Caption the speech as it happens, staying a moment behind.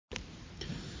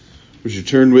Would you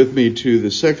turn with me to the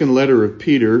second letter of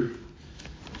Peter,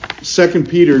 2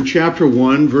 Peter chapter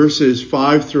 1, verses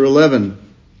 5 through 11.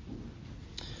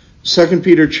 2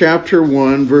 Peter chapter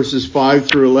 1, verses 5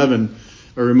 through 11.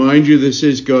 I remind you, this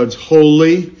is God's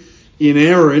holy,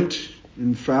 inerrant,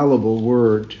 infallible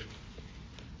word.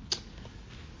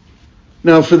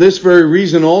 Now, for this very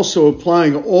reason also,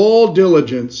 applying all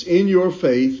diligence in your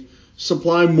faith,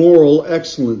 supply moral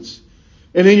excellence.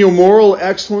 And in your moral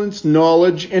excellence,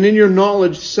 knowledge, and in your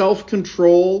knowledge,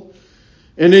 self-control,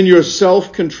 and in your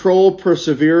self-control,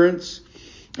 perseverance,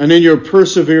 and in your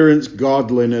perseverance,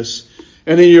 godliness,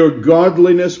 and in your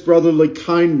godliness, brotherly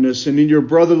kindness, and in your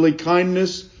brotherly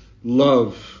kindness,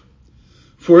 love.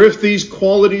 For if these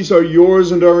qualities are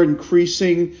yours and are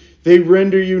increasing, they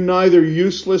render you neither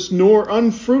useless nor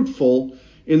unfruitful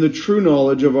in the true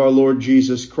knowledge of our Lord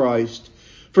Jesus Christ.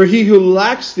 For he who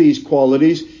lacks these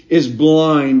qualities is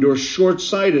blind or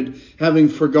short-sighted, having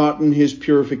forgotten his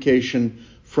purification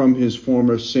from his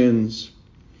former sins.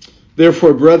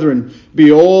 Therefore, brethren,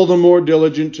 be all the more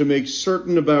diligent to make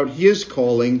certain about his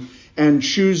calling and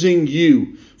choosing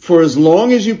you. For as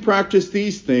long as you practice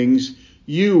these things,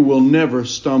 you will never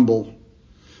stumble.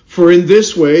 For in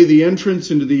this way, the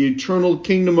entrance into the eternal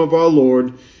kingdom of our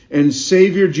Lord and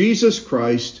Savior Jesus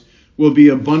Christ will be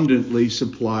abundantly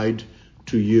supplied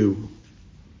to you.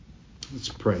 Let's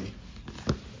pray.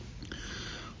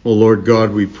 Oh Lord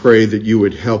God, we pray that you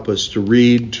would help us to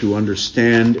read, to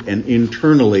understand, and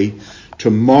internally to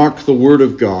mark the Word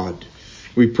of God.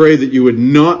 We pray that you would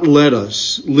not let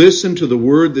us listen to the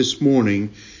Word this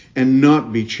morning and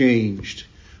not be changed.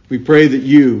 We pray that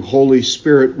you, Holy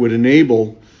Spirit, would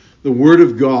enable the Word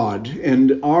of God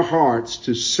and our hearts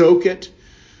to soak it,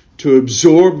 to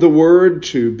absorb the Word,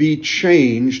 to be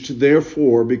changed,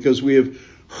 therefore, because we have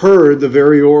heard the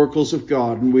very oracles of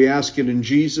God, and we ask it in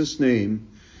Jesus' name.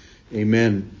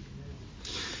 Amen.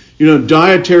 You know,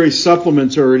 dietary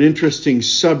supplements are an interesting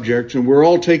subject, and we're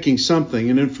all taking something,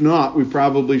 and if not, we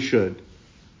probably should.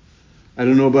 I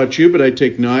don't know about you, but I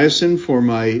take niacin for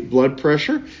my blood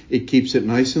pressure. It keeps it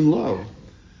nice and low.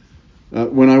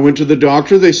 When I went to the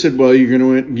doctor, they said, well,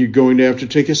 you're going to have to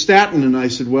take a statin, and I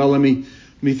said, well, let me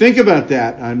think about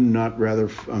that. I'm not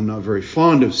very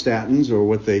fond of statins or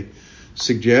what they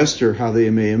suggest or how they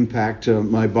may impact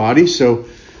my body. So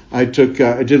I did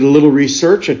a little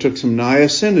research. I took some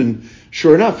niacin, and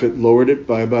sure enough, it lowered it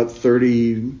by about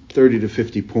 30 to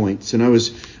 50 points. And I was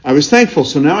thankful.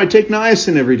 So now I take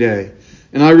niacin every day,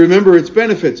 and I remember its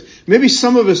benefits. Maybe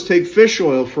some of us take fish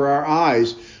oil for our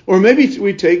eyes, or maybe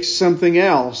we take something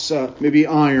else, maybe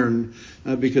iron,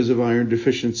 because of iron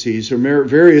deficiencies, or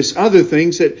various other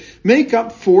things that make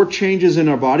up for changes in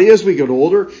our body as we get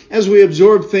older, as we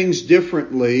absorb things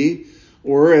differently,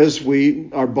 or as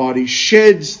our body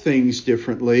sheds things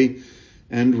differently,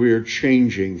 and we're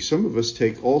changing. Some of us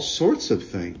take all sorts of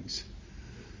things.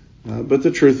 But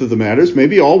the truth of the matter is,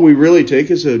 maybe all we really take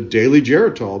is a daily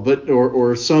Geritol,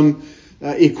 or some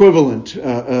equivalent, a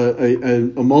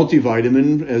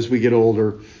multivitamin as we get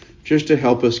older, just to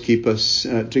help us keep us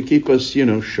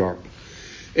sharp.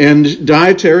 And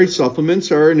dietary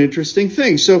supplements are an interesting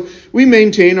thing. So we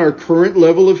maintain our current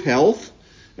level of health.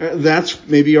 That's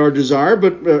maybe our desire,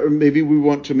 but maybe we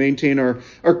want to maintain our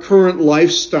current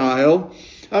lifestyle.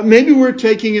 Maybe we're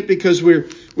taking it because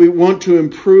we want to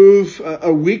improve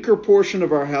a weaker portion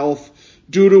of our health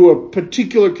due to a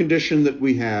particular condition that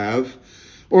we have.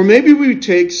 Or maybe we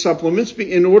take supplements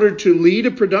in order to lead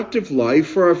a productive life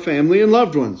for our family and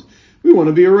loved ones. We want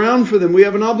to be around for them. We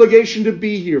have an obligation to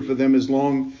be here for them as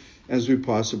long as we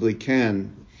possibly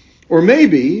can. Or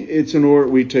maybe it's in order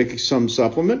we take some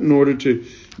supplement in order to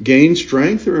gain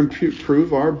strength or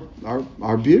improve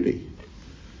our beauty.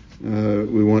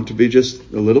 We want to be just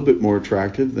a little bit more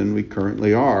attractive than we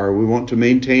currently are. We want to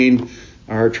maintain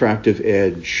our attractive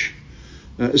edge.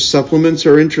 Supplements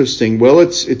are interesting. Well,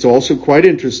 it's also quite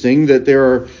interesting that there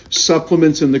are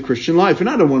supplements in the Christian life. And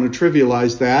I don't want to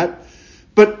trivialize that,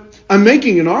 but I'm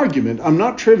making an argument. I'm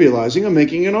not trivializing. I'm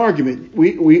making an argument.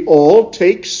 We all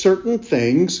take certain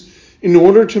things in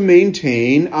order to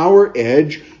maintain our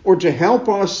edge or to help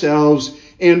ourselves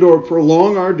and or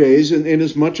prolong our days in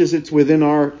as much as it's within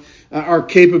our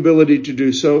capability to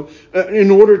do so, in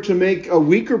order to make a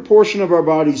weaker portion of our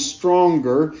body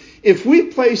stronger. If we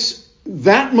place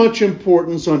that much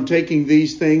importance on taking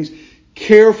these things,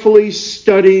 carefully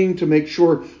studying to make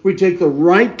sure we take the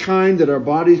right kind that our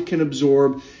bodies can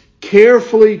absorb,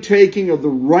 carefully taking of the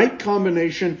right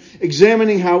combination,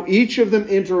 examining how each of them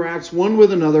interacts one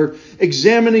with another,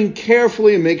 examining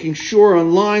carefully and making sure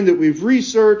online that we've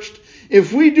researched.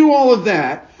 If we do all of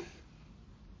that,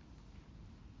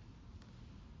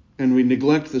 and we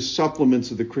neglect the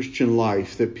supplements of the Christian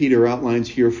life that Peter outlines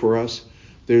here for us,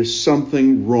 there's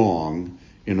something wrong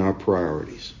in our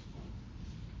priorities.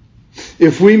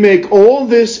 If we make all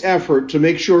this effort to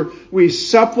make sure we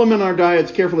supplement our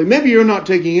diets carefully, maybe you're not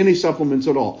taking any supplements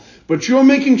at all, but you're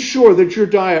making sure that your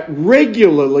diet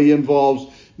regularly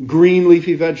involves green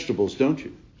leafy vegetables, don't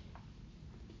you?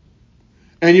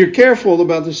 And you're careful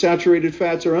about the saturated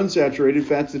fats or unsaturated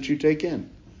fats that you take in.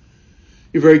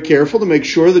 You're very careful to make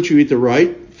sure that you eat the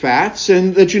right fats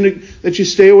and that you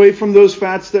stay away from those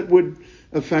fats that would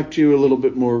affect you a little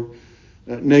bit more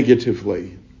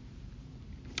negatively.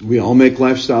 We all make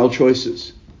lifestyle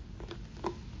choices.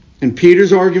 And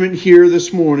Peter's argument here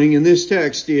this morning in this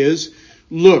text is,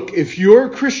 look, if you're a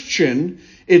Christian,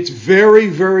 it's very,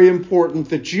 very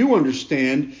important that you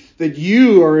understand that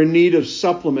you are in need of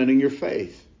supplementing your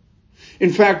faith.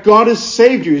 In fact, God has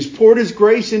saved you. He's poured His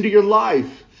grace into your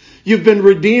life. You've been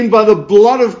redeemed by the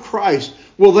blood of Christ.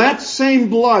 Well, that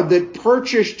same blood that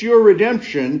purchased your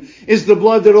redemption is the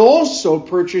blood that also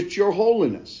purchased your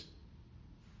holiness.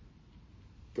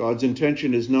 God's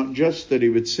intention is not just that He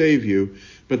would save you,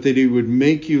 but that He would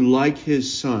make you like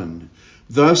His Son.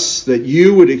 Thus, that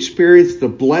you would experience the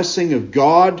blessing of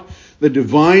God, the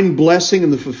divine blessing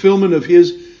and the fulfillment of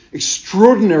His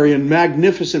extraordinary and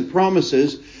magnificent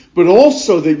promises, but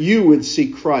also that you would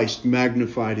see Christ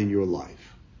magnified in your life.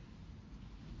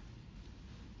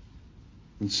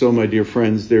 And so, my dear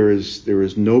friends, there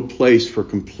is no place for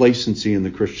complacency in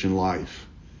the Christian life.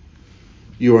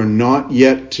 You are not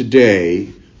yet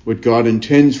today what God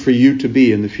intends for you to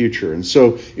be in the future. And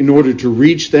so, in order to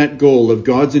reach that goal of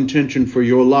God's intention for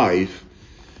your life,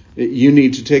 you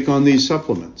need to take on these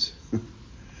supplements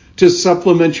to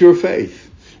supplement your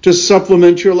faith, to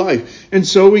supplement your life. And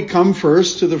so we come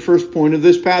first to the first point of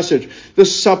this passage, the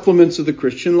supplements of the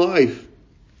Christian life.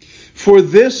 For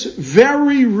this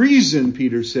very reason,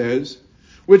 Peter says,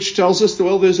 which tells us,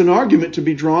 well, there's an argument to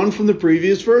be drawn from the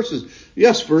previous verses.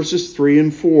 Yes, verses 3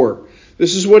 and 4.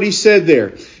 This is what he said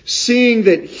there. Seeing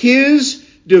that His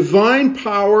divine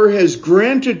power has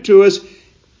granted to us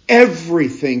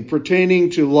everything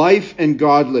pertaining to life and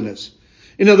godliness.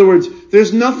 In other words,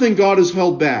 there's nothing God has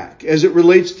held back as it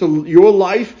relates to your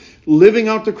life, living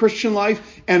out the Christian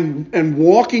life, and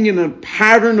walking in a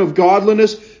pattern of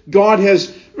godliness. God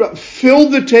has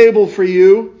filled the table for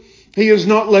you. He has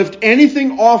not left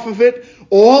anything off of it.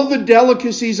 All the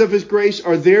delicacies of His grace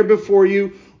are there before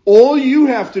you. All you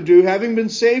have to do, having been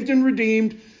saved and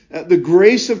redeemed, the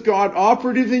grace of God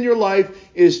operative in your life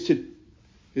is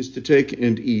to take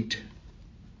and eat.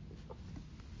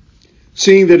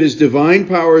 Seeing that His divine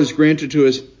power is granted to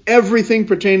us everything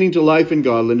pertaining to life and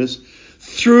godliness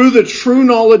through the true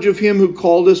knowledge of Him who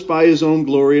called us by His own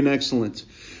glory and excellence.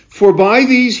 For by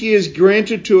these He has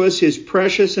granted to us His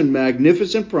precious and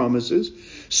magnificent promises,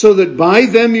 so that by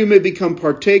them you may become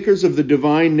partakers of the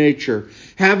divine nature,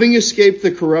 having escaped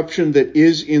the corruption that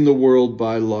is in the world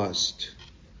by lust.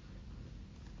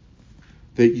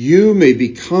 That you may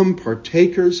become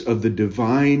partakers of the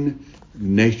divine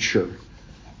nature.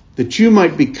 That you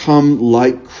might become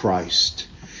like Christ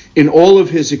in all of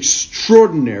His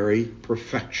extraordinary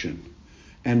perfection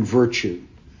and virtue.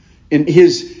 In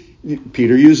His,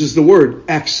 Peter uses the word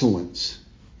excellence.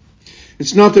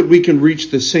 It's not that we can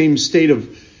reach the same state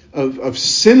of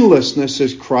sinlessness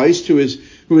as Christ, who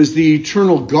is the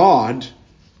eternal God,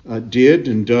 did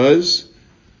and does,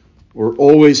 or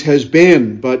always has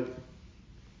been, but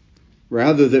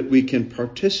rather that we can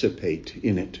participate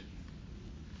in it.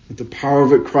 That the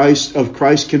power of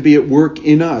Christ can be at work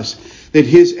in us. That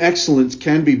His excellence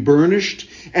can be burnished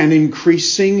and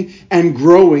increasing and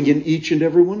growing in each and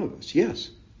every one of us. Yes.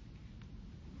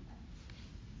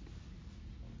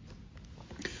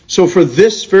 So for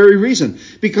this very reason,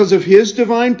 because of His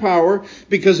divine power,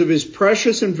 because of His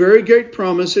precious and very great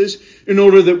promises, in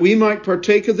order that we might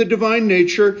partake of the divine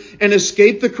nature and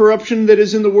escape the corruption that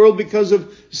is in the world because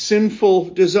of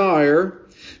sinful desire,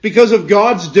 because of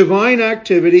God's divine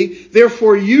activity,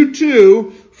 therefore you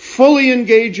too fully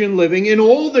engage in living in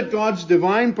all that God's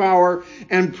divine power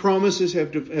and promises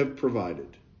have provided.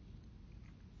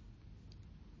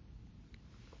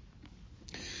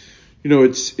 You know,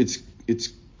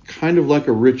 it's kind of like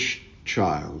a rich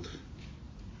child.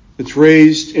 It's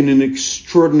raised in an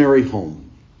extraordinary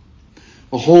home.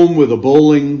 A home with a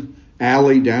bowling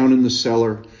alley down in the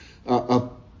cellar,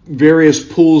 various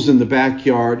pools in the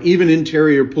backyard, even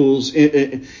interior pools,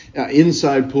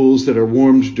 inside pools that are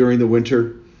warmed during the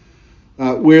winter,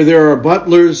 where there are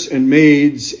butlers and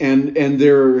maids, and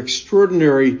there are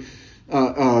extraordinary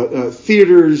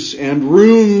theaters and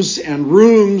rooms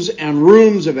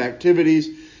of activities,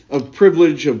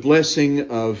 privilege, of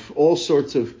blessing, of all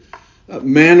sorts of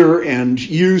manner and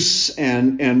use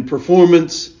and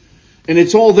performance. And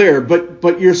it's all there,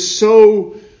 but you're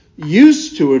so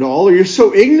used to it all, or you're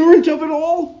so ignorant of it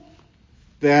all,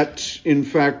 that in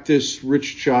fact this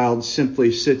rich child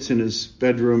simply sits in his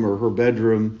bedroom or her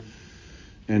bedroom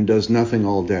and does nothing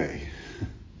all day.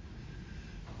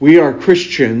 We are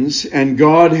Christians, and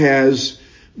God has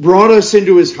brought us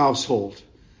into his household.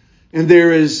 And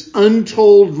there is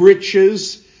untold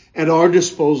riches at our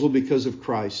disposal because of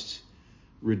Christ's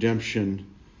redemption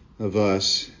of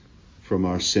us from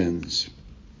our sins.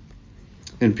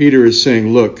 And Peter is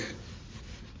saying, look,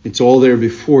 it's all there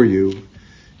before you.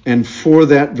 And for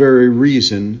that very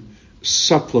reason,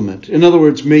 supplement. In other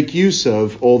words, make use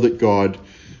of all that God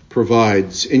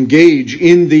provides. Engage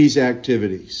in these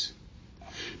activities.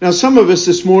 Now, some of us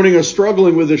this morning are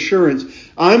struggling with assurance.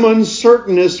 I'm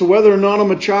uncertain as to whether or not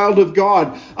I'm a child of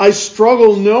God. I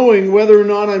struggle knowing whether or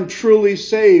not I'm truly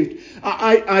saved.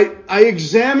 I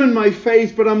examine my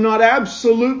faith, but I'm not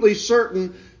absolutely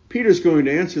certain. Peter's going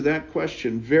to answer that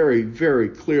question very, very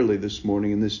clearly this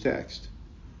morning in this text.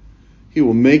 He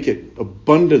will make it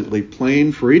abundantly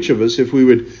plain for each of us if we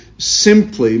would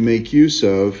simply make use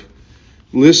of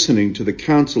listening to the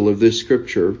counsel of this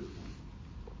scripture.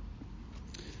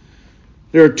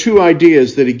 There are two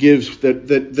ideas that he gives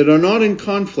that are not in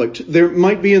conflict. There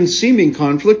might be in seeming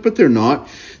conflict, but they're not.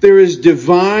 There is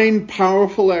divine,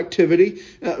 powerful activity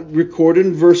recorded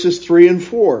in verses 3 and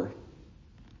 4.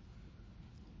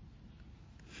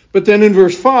 But then in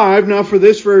verse 5, now for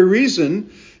this very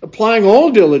reason, applying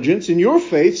all diligence in your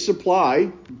faith,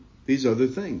 supply these other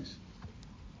things.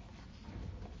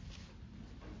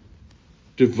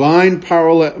 Divine,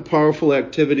 powerful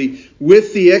activity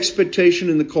with the expectation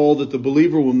and the call that the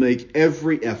believer will make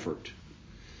every effort.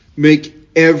 Make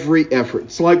every effort.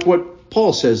 It's like what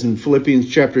Paul says in Philippians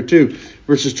chapter 2,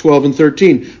 verses 12 and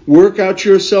 13. Work out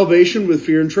your salvation with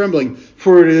fear and trembling,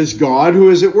 for it is God who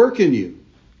is at work in you.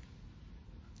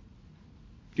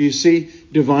 Do you see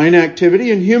divine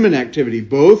activity and human activity,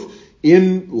 both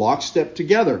in lockstep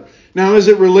together? Now, as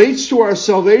it relates to our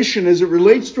salvation, as it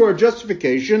relates to our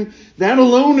justification, that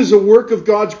alone is a work of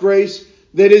God's grace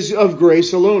that is of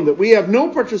grace alone, that we have no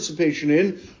participation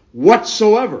in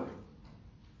whatsoever.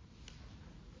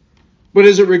 But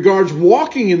as it regards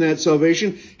walking in that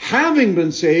salvation, having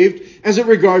been saved, as it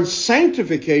regards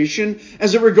sanctification,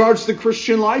 as it regards the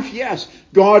Christian life, yes,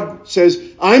 God says,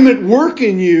 I'm at work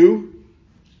in you,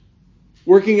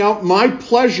 working out my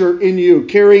pleasure in you,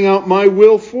 carrying out my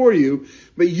will for you.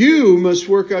 But you must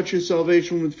work out your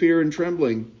salvation with fear and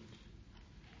trembling.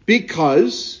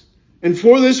 Because, and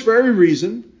for this very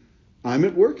reason, I'm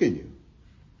at work in you.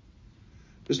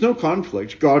 There's no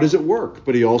conflict. God is at work,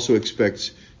 but he also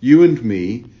expects you and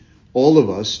me, all of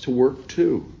us, to work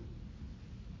too.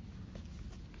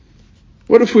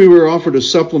 What if we were offered a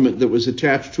supplement that was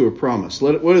attached to a promise?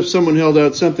 What if someone held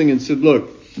out something and said, look,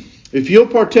 if you'll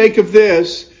partake of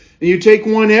this, and you take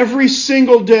one every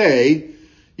single day,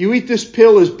 you eat this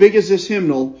pill as big as this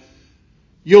hymnal,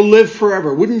 you'll live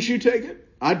forever. Wouldn't you take it?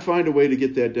 I'd find a way to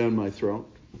get that down my throat.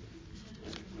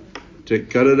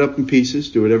 Cut it up in pieces,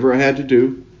 do whatever I had to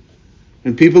do.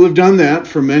 And people have done that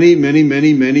for many, many,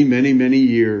 many, many, many, many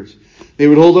years. They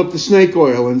would hold up the snake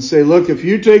oil and say, look, if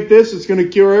you take this, it's going to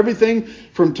cure everything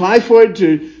from typhoid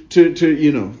to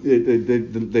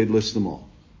they'd list them all.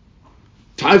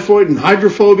 Typhoid and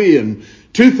hydrophobia and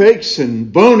toothaches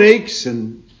and bone aches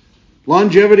and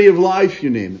longevity of life,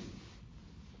 you name it.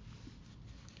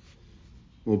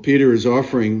 Well, Peter is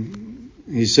offering,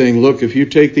 he's saying, look, if you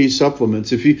take these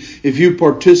supplements, if you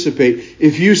participate,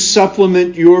 if you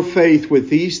supplement your faith with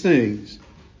these things,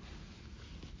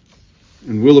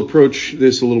 and we'll approach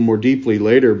this a little more deeply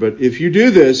later, but if you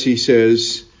do this, he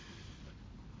says,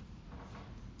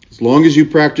 as long as you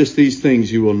practice these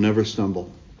things, you will never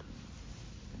stumble.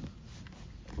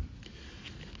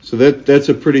 So that's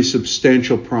a pretty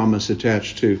substantial promise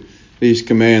attached to these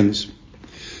commands.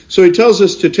 So he tells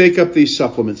us to take up these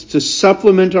supplements, to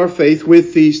supplement our faith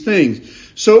with these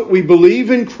things. So we believe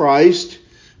in Christ.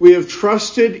 We have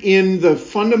trusted in the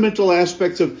fundamental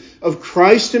aspects of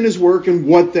Christ and his work and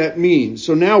what that means.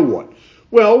 So now what?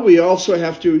 Well, we also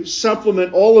have to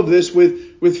supplement all of this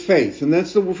with faith. And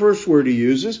that's the first word he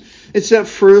uses. It's that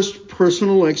first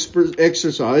personal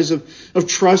exercise of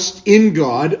trust in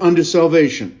God unto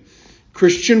salvation.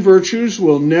 Christian virtues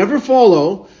will never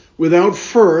follow without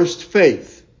first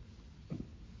faith.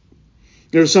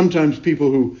 There are sometimes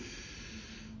people who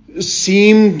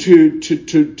seem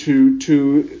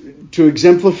to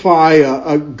exemplify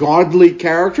a godly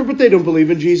character, but they don't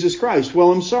believe in Jesus Christ.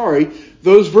 Well, I'm sorry,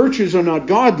 those virtues are not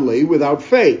godly without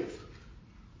faith.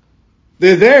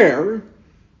 They're there,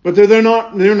 but they're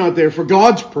not there for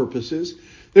God's purposes.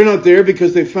 They're not there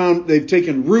because they've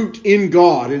taken root in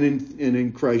God and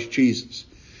in Christ Jesus.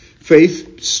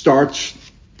 Faith starts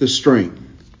the string.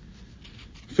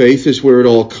 Faith is where it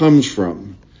all comes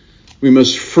from. We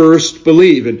must first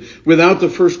believe, and without the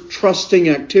first trusting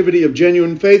activity of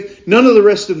genuine faith, none of the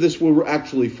rest of this will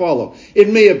actually follow. It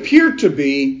may appear to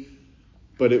be,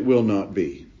 but it will not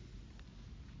be.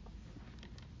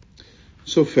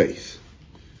 So faith.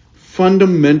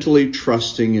 Fundamentally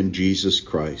trusting in Jesus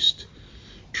Christ.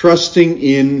 Trusting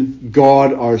in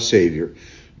God our Savior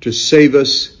to save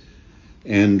us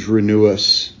and renew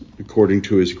us according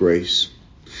to His grace.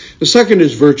 The second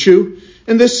is virtue.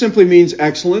 And this simply means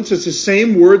excellence. It's the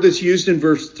same word that's used in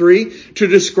verse 3 to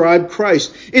describe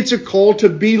Christ. It's a call to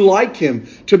be like Him,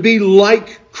 to be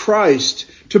like Christ,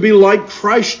 to be like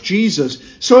Christ Jesus.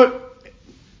 So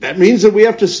that means that we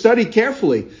have to study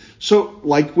carefully. So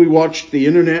like we watch the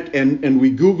internet and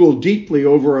we Google deeply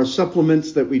over our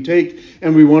supplements that we take,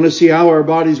 and we want to see how our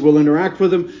bodies will interact with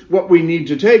them, what we need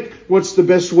to take, what's the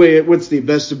best way, what's the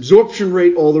best absorption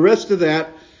rate, all the rest of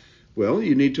that. Well,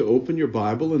 you need to open your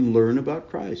Bible and learn about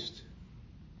Christ.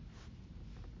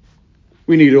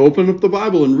 We need to open up the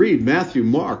Bible and read Matthew,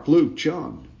 Mark, Luke,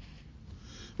 John.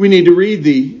 We need to read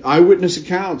the eyewitness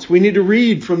accounts. We need to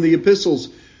read from the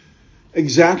epistles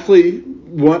exactly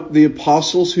what the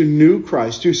apostles who knew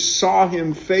Christ, who saw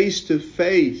Him face to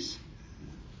face,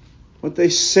 what they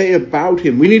say about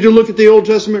Him. We need to look at the Old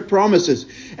Testament promises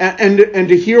and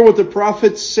to hear what the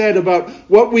prophets said about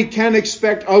what we can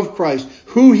expect of Christ,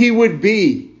 who He would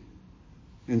be,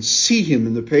 and see Him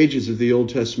in the pages of the Old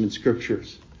Testament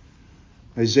scriptures.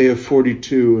 Isaiah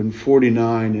 42 and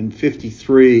 49 and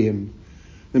 53 and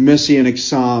the Messianic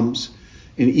Psalms,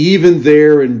 and even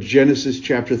there in Genesis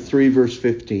chapter 3 verse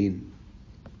 15.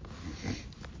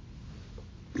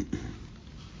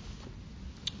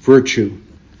 Virtue.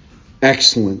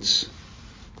 Excellence.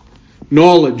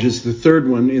 Knowledge is the third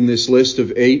one in this list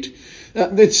of 8.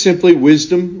 It's simply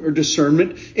wisdom or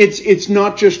discernment. It's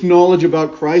not just knowledge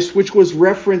about Christ, which was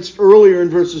referenced earlier in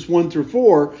verses 1 through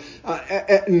 4,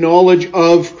 knowledge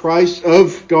of Christ,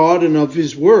 of God, and of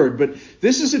His Word. But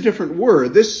this is a different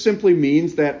word. This simply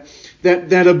means that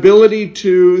ability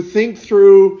to think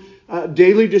through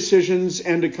daily decisions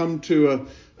and to come to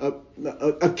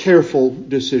a careful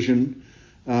decision.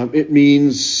 It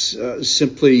means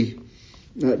simply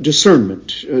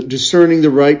discernment, discerning the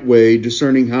right way,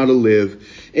 discerning how to live.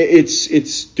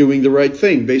 It's doing the right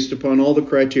thing based upon all the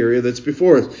criteria that's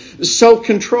before us.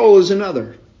 Self-control is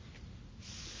another.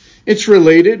 It's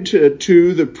related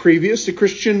to the previous. The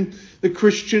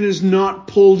Christian is not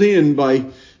pulled in by.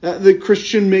 The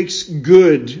Christian makes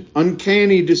good,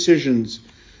 uncanny decisions.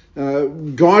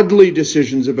 Godly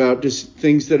decisions about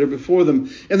things that are before them.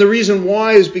 And the reason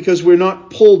why is because we're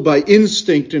not pulled by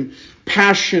instinct and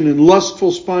passion and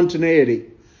lustful spontaneity.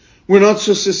 We're not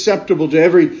so susceptible to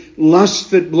every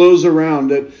lust that blows around,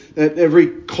 that every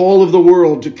call of the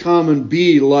world to come and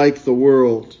be like the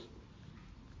world.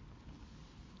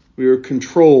 We are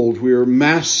controlled, we are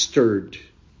mastered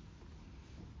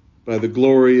by the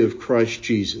glory of Christ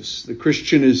Jesus. The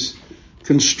Christian is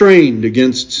constrained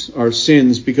against our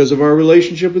sins because of our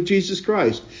relationship with Jesus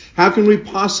Christ. How can we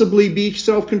possibly be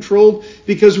self-controlled?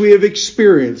 Because we have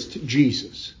experienced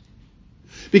Jesus.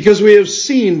 Because we have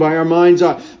seen by our mind's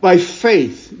eye, by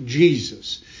faith,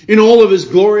 Jesus in all of His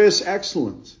glorious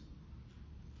excellence.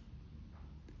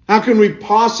 How can we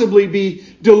possibly be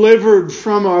delivered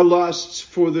from our lusts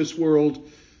for this world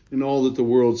and all that the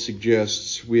world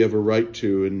suggests we have a right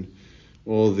to, and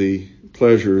all the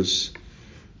pleasures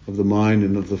of the mind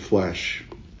and of the flesh?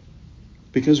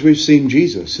 Because we've seen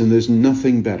Jesus, and there's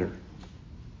nothing better.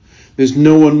 There's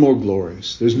no one more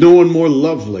glorious. There's no one more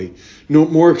lovely, no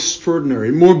more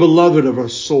extraordinary, more beloved of our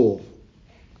soul.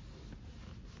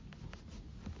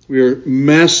 We are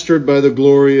mastered by the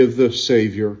glory of the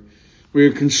Savior. We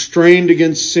are constrained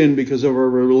against sin because of our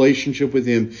relationship with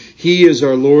Him. He is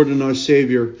our Lord and our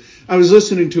Savior. I was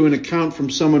listening to an account from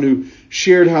someone who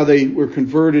shared how they were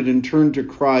converted and turned to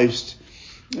Christ.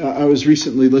 I was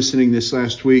recently listening this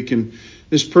last week, and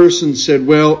this person said,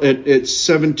 well, at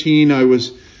 17,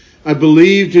 I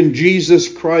believed in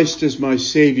Jesus Christ as my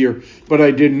Savior, but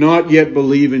I did not yet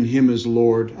believe in Him as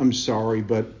Lord. I'm sorry,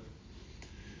 but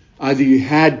Either you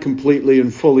had completely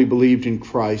and fully believed in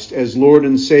Christ as Lord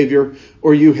and Savior,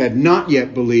 or you had not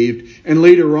yet believed, and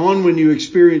later on when you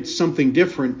experienced something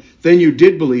different, then you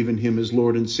did believe in Him as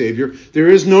Lord and Savior. There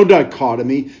is no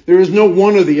dichotomy. There is no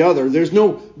one or the other. There's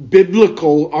no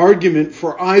biblical argument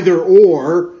for either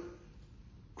or.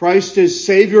 Christ is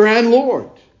Savior and Lord.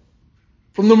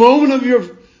 From the moment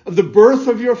of the birth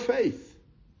of your faith.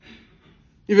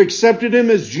 You've accepted Him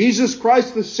as Jesus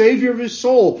Christ, the Savior of His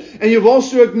soul. And you've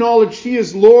also acknowledged He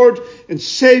is Lord and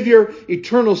Savior,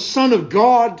 eternal Son of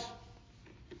God.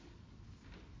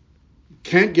 You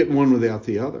can't get one without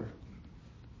the other.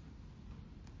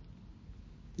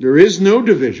 There is no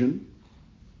division.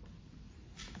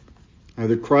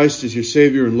 Either Christ is your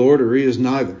Savior and Lord, or He is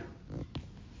neither.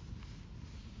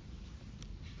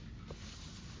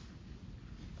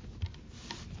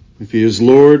 If He is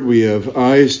Lord, we have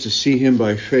eyes to see Him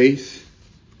by faith.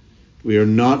 We are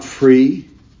not free.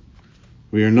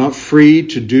 We are not free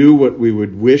to do what we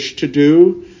would wish to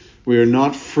do. We are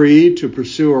not free to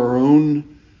pursue our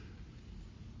own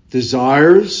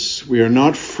desires. We are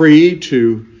not free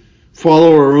to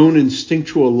follow our own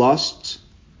instinctual lusts.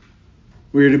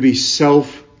 We are to be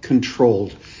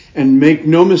self-controlled. And make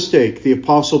no mistake, the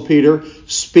Apostle Peter,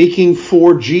 speaking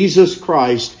for Jesus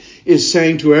Christ, is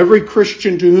saying to every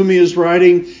Christian to whom he is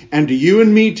writing, and to you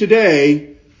and me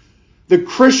today, the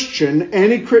Christian,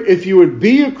 if you would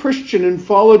be a Christian and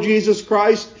follow Jesus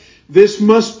Christ, this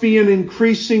must be an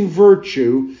increasing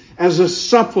virtue as a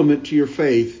supplement to your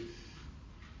faith,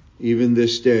 even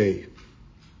this day.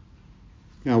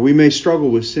 Now, we may struggle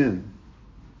with sin.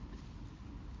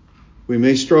 We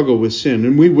may struggle with sin,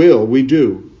 and we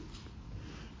do.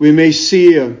 We may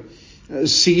see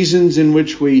seasons in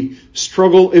which we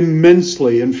struggle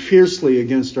immensely and fiercely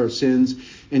against our sins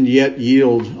and yet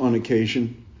yield on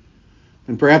occasion,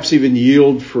 and perhaps even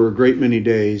yield for a great many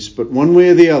days. But one way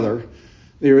or the other,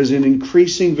 there is an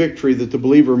increasing victory that the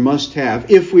believer must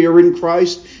have. If we are in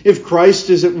Christ, if Christ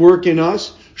is at work in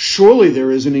us, surely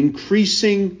there is an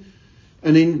increasing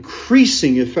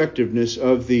effectiveness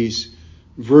of these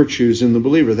virtues in the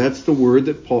believer. That's the word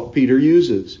that Peter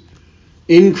uses.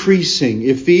 Increasing.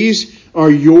 If these are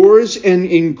yours and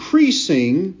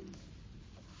increasing,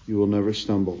 you will never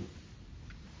stumble.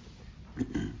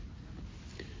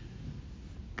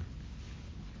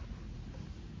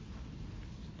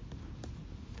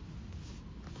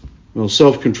 Well,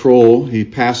 self-control, he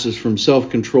passes from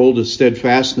self-control to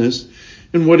steadfastness.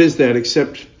 And what is that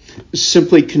except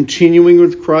simply continuing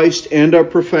with Christ and our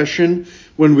profession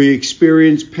when we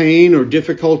experience pain or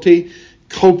difficulty,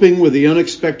 coping with the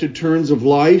unexpected turns of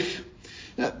life?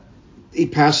 He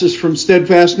passes from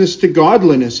steadfastness to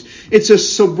godliness. It's a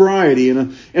sobriety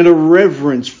and a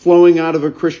reverence flowing out of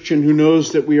a Christian who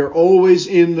knows that we are always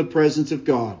in the presence of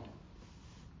God.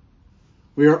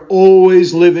 We are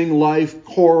always living life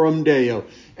coram Deo,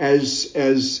 as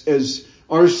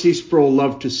R.C. Sproul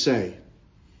loved to say.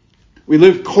 We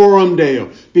live coram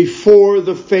Deo, before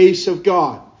the face of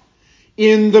God,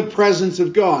 in the presence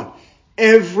of God.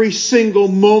 Every single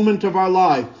moment of our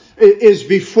life is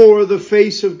before the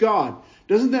face of God.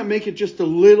 Doesn't that make it just a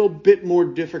little bit more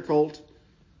difficult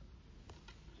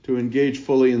to engage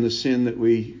fully in the sin that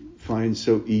we find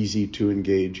so easy to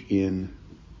engage in?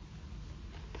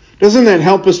 Doesn't that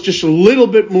help us just a little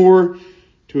bit more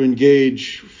to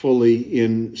engage fully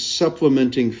in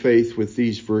supplementing faith with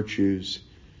these virtues?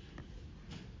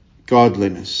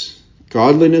 Godliness.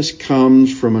 Godliness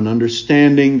comes from an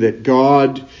understanding that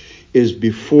God is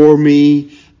before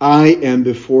me. I am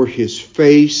before His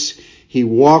face. He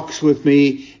walks with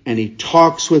me and He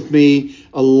talks with me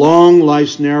along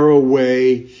life's narrow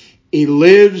way. He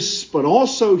lives, but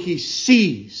also He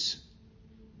sees.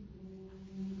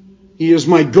 He is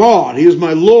my God. He is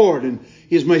my Lord, and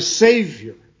He is my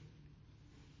Savior.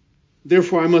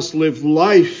 Therefore, I must live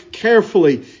life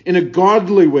carefully in a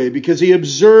godly way because He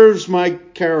observes my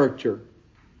character.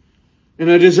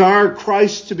 And I desire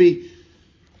Christ to be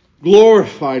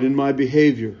glorified in my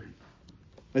behavior.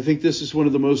 I think this is one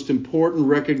of the most important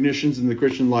recognitions in the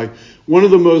Christian life. One of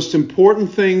the most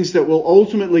important things that will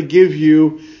ultimately give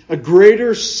you a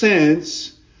greater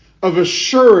sense of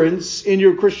assurance in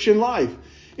your Christian life.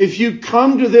 If you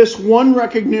come to this one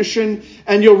recognition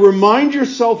and you'll remind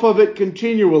yourself of it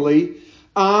continually,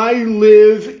 I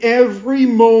live every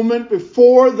moment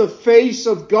before the face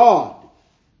of God.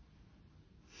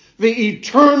 The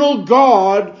eternal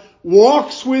God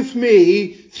walks with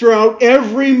me throughout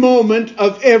every moment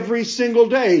of every single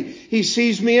day. He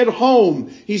sees me at home.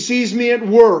 He sees me at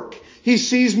work. He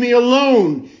sees me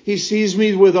alone. He sees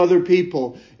me with other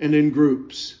people and in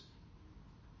groups.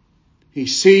 He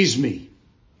sees me.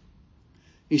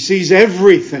 He sees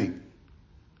everything.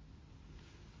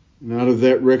 And out of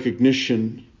that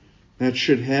recognition, that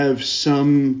should have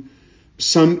some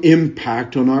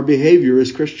impact on our behavior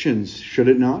as Christians, should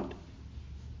it not?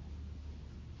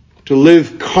 To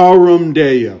live coram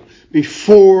Deo,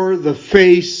 before the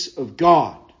face of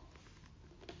God.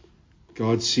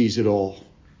 God sees it all.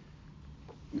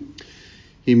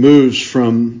 He moves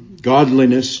from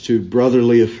godliness to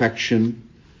brotherly affection.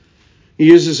 He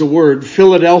uses a word,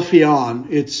 Philadelphion.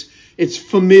 It's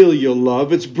familial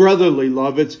love. It's brotherly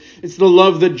love. It's the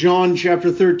love that John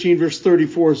chapter 13 verse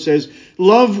 34 says,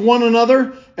 love one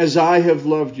another as I have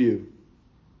loved you.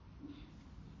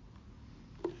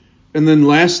 And then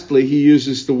lastly, he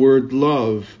uses the word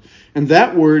love. And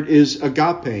that word is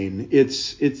agapein.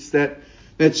 It's that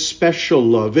special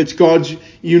love. It's God's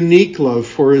unique love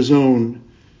for his own.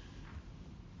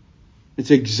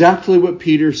 It's exactly what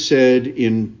Peter said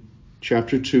in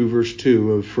chapter 2, verse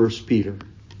 2 of 1 Peter.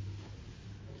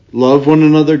 Love one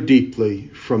another deeply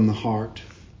from the heart.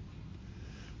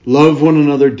 Love one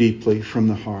another deeply from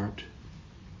the heart.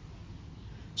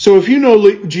 So if you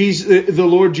know Jesus, the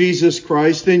Lord Jesus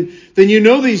Christ, then you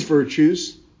know these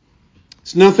virtues.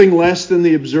 It's nothing less than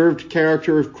the observed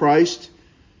character of Christ.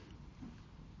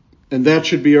 And that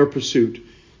should be our pursuit.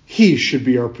 He should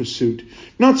be our pursuit.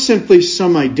 Not simply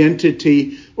some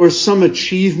identity or some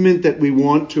achievement that we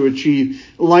want to achieve,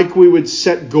 like we would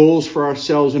set goals for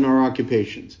ourselves in our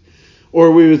occupations.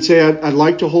 Or we would say, I'd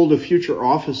like to hold a future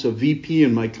office of VP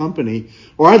in my company,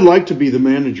 or I'd like to be the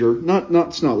manager.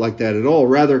 It's not like that at all.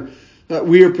 Rather,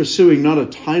 we are pursuing not a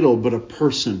title, but a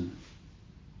person.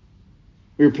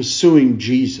 We are pursuing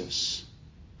Jesus.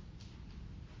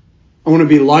 I want to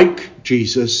be like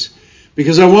Jesus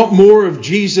because I want more of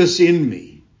Jesus in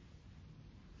me.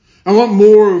 I want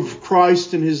more of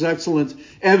Christ and his excellence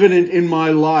evident in my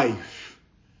life.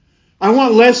 I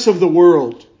want less of the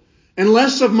world and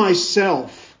less of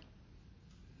myself.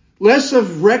 Less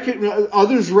of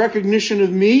others' recognition of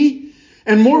me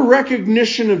and more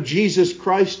recognition of Jesus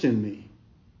Christ in me.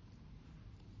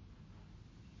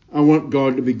 I want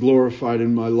God to be glorified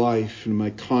in my life, in my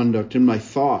conduct, in my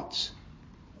thoughts.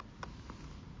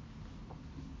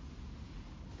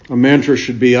 A mantra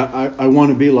should be, I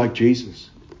want to be like Jesus.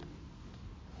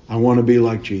 I want to be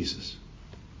like Jesus.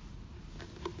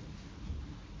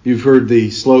 You've heard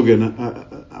the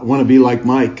slogan, I want to be like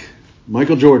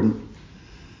Michael Jordan.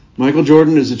 Michael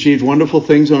Jordan has achieved wonderful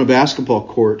things on a basketball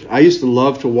court. I used to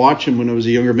love to watch him when I was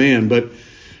a younger man, but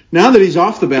now that he's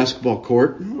off the basketball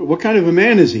court, what kind of a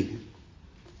man is he?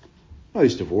 Well,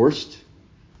 he's divorced.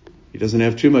 He doesn't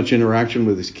have too much interaction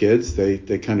with his kids. They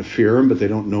kind of fear him, but they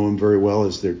don't know him very well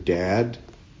as their dad.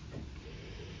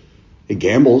 He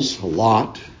gambles a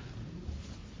lot.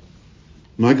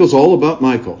 Michael's all about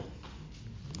Michael.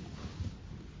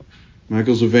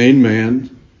 Michael's a vain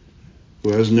man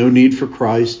who has no need for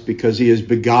Christ because he is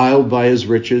beguiled by his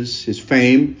riches, his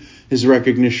fame, his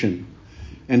recognition,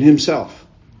 and himself.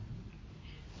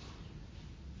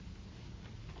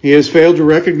 He has failed to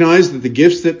recognize that the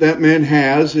gifts that man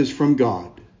has is from God.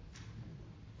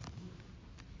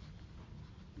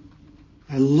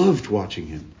 I loved watching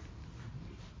him.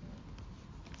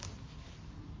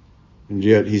 And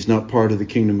yet he's not part of the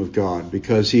kingdom of God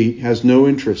because he has no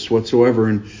interest whatsoever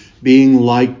in being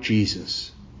like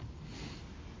Jesus.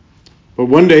 But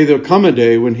one day there'll come a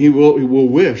day when he will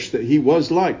wish that he was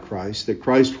like Christ, that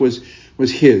Christ was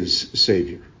his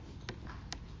Savior.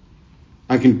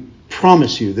 I can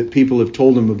promise you that people have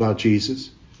told him about Jesus.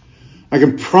 I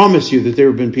can promise you that there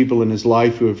have been people in his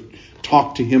life who have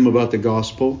talked to him about the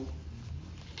gospel.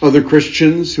 Other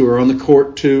Christians who are on the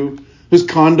court too, whose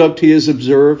conduct he has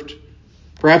observed.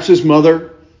 Perhaps his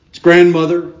mother, his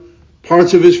grandmother,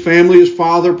 parts of his family, his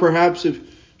father perhaps have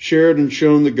shared and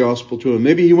shown the gospel to him.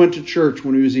 Maybe he went to church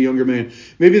when he was a younger man.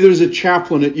 Maybe there was a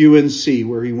chaplain at UNC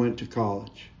where he went to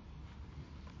college.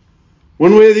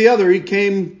 One way or the other, he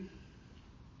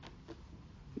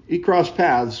crossed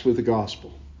paths with the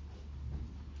gospel.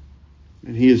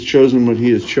 And he has chosen what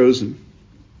he has chosen.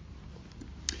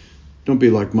 Don't be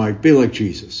like Mike. Be like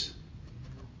Jesus.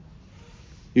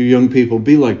 You young people,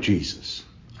 be like Jesus.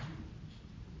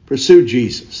 Pursue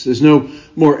Jesus. There's no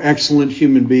more excellent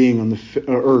human being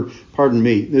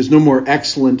there's no more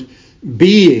excellent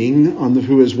being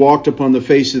who has walked upon the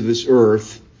face of this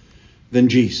earth than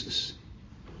Jesus.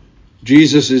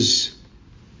 Jesus is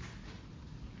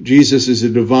a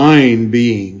divine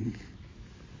being.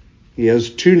 He has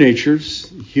two natures,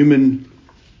 human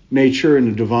nature and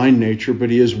a divine nature, but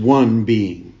he is one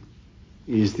being.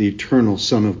 He is the eternal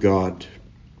Son of God.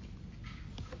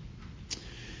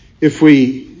 If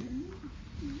we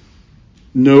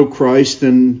know Christ,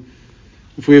 then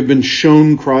If we have been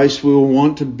shown Christ, we will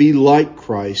want to be like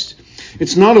Christ.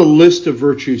 It's not a list of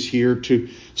virtues here to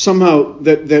somehow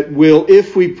that will,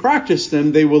 if we practice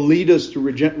them, they will lead us to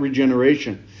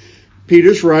regeneration.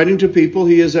 Peter's writing to people.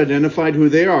 He has identified who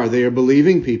they are. They are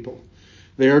believing people.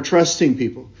 They are trusting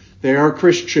people. They are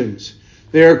Christians.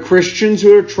 They are Christians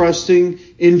who are trusting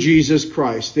in Jesus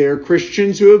Christ. They are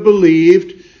Christians who have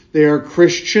believed. They are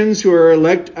Christians who are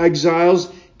elect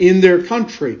exiles in their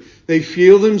country. They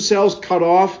feel themselves cut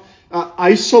off,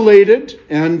 isolated,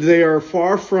 and they are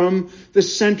far from the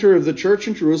center of the church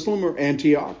in Jerusalem or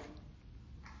Antioch.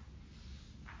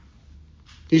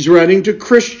 He's writing to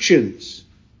Christians.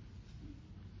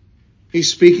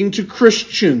 He's speaking to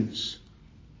Christians.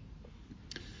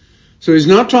 So he's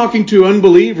not talking to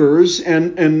unbelievers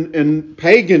and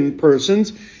pagan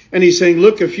persons. And he's saying,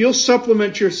 look, if you'll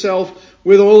supplement yourself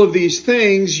with all of these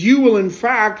things, you will in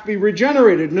fact be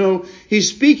regenerated. No, he's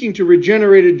speaking to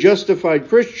regenerated, justified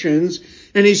Christians.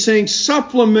 And he's saying,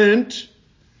 supplement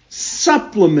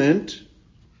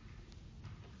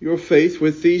your faith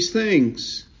with these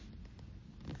things.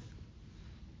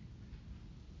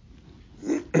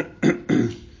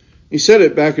 He said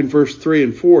it back in verse 3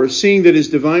 and 4, seeing that his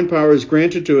divine power has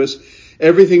granted to us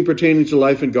everything pertaining to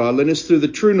life and godliness through the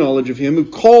true knowledge of him who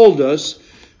called us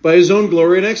by his own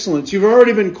glory and excellence. You've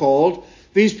already been called.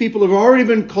 These people have already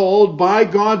been called by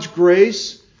God's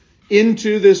grace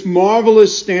into this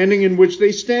marvelous standing in which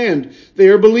they stand. They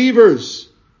are believers.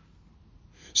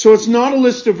 So it's not a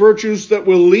list of virtues that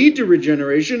will lead to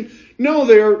regeneration. No,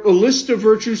 they are a list of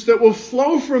virtues that will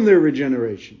flow from their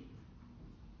regeneration.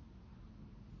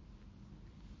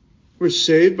 We're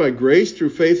saved by grace through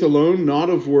faith alone,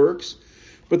 not of works.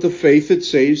 But the faith that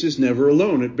saves is never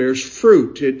alone. It bears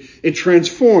fruit. It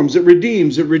transforms. It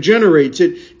redeems. It regenerates.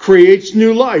 It creates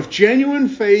new life. Genuine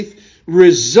faith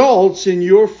results in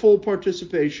your full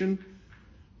participation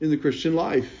in the Christian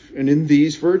life and in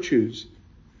these virtues.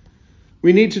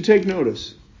 We need to take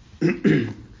notice.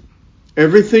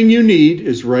 Everything you need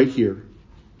is right here.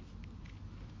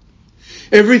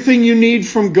 Everything you need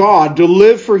from God to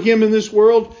live for him in this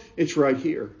world, it's right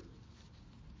here.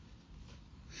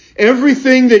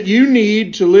 Everything that you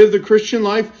need to live the Christian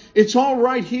life, it's all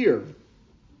right here.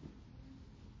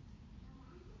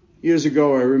 Years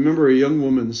ago, I remember a young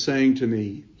woman saying to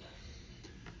me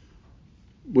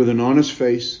with an honest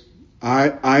face,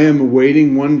 I am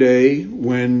awaiting one day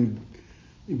when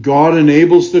God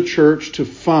enables the church to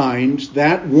find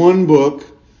that one book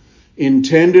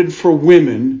intended for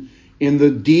women in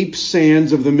the deep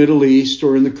sands of the Middle East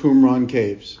or in the Qumran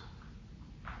caves.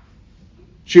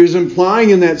 She was implying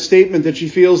in that statement that she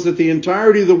feels that the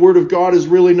entirety of the Word of God is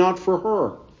really not for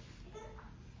her.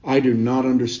 I do not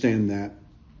understand that.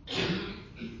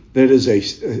 That is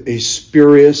a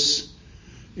spurious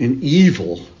and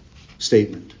evil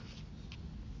statement.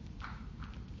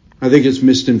 I think it's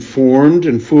misinformed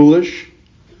and foolish.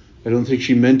 I don't think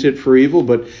she meant it for evil,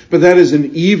 but that is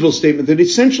an evil statement that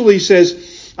essentially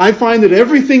says, I find that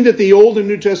everything that the Old and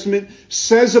New Testament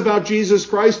says about Jesus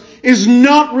Christ is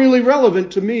not really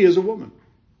relevant to me as a woman.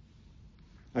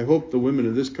 I hope the women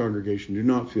of this congregation do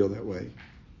not feel that way.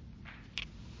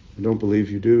 I don't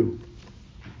believe you do.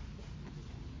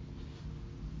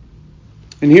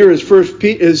 And here is 2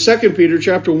 Peter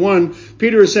chapter 1.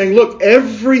 Peter is saying, look,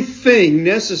 everything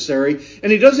necessary,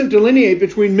 and he doesn't delineate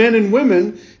between men and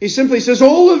women. He simply says,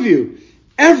 all of you,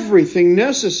 everything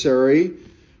necessary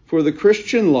for the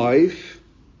Christian life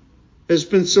has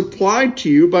been supplied to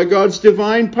you by God's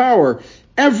divine power.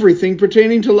 Everything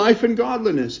pertaining to life and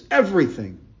godliness.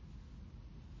 Everything.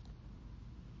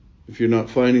 If you're not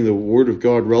finding the Word of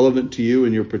God relevant to you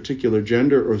in your particular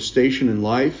gender or station in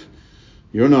life,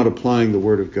 you're not applying the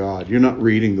Word of God. You're not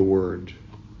reading the Word.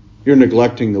 You're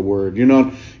neglecting the Word. You're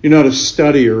not a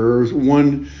studier or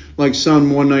one like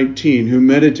Psalm 119 who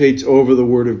meditates over the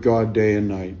Word of God day and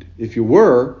night. If you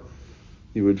were,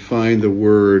 you would find the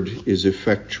Word is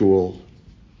effectual,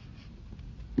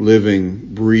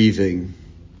 living, breathing.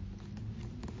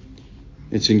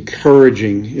 It's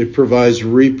encouraging. It provides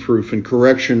reproof and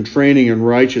correction, training in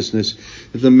righteousness,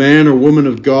 that the man or woman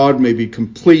of God may be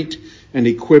complete and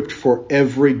equipped for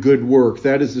every good work.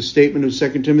 That is the statement of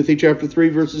 2 Timothy chapter 3,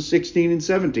 verses 16 and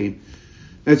 17.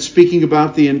 That's speaking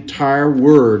about the entire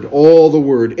Word, all the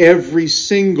Word, every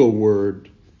single word.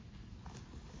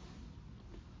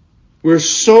 We're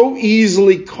so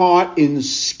easily caught in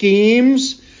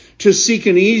schemes to seek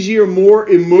an easier, more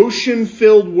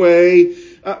emotion-filled way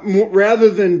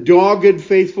rather than dogged,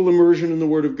 faithful immersion in the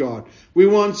Word of God. We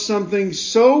want something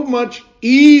so much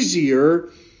easier,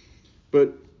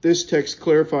 but this text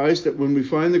clarifies that when we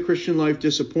find the Christian life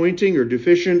disappointing or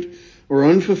deficient or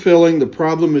unfulfilling. The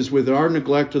problem is with our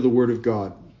neglect of the Word of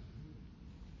God.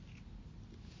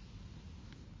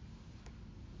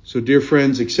 So, dear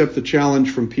friends, accept the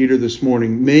challenge from Peter this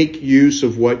morning. Make use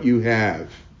of what you have.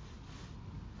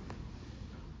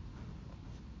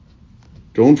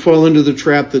 Don't fall into the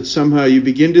trap that somehow you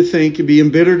begin to think and be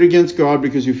embittered against God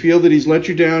because you feel that He's let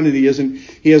you down and He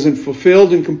hasn't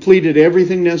fulfilled and completed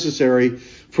everything necessary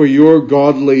for your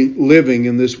godly living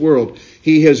in this world.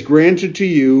 He has granted to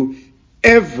you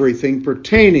everything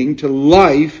pertaining to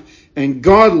life and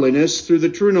godliness through the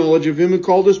true knowledge of Him who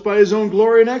called us by His own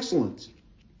glory and excellence.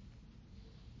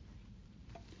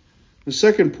 The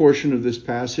second portion of this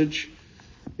passage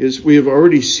is we have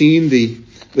already seen the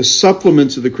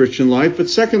supplements of the Christian life, but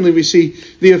secondly, we see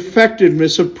the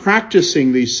effectiveness of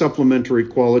practicing these supplementary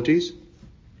qualities.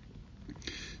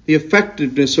 The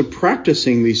effectiveness of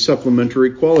practicing these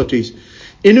supplementary qualities.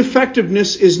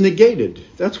 Ineffectiveness is negated.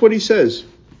 That's what he says.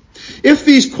 If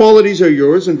these qualities are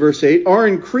yours, in verse 8, are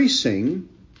increasing,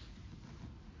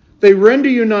 they render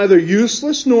you neither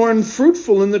useless nor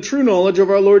unfruitful in the true knowledge of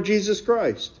our Lord Jesus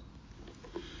Christ.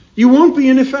 You won't be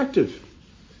ineffective.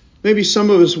 Maybe some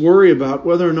of us worry about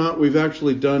whether or not we've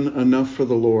actually done enough for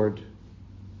the Lord.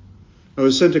 I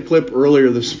was sent a clip earlier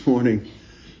this morning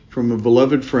from a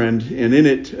beloved friend, and in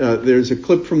it there's a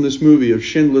clip from this movie of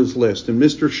Schindler's List. And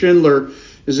Mr. Schindler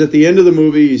is at the end of the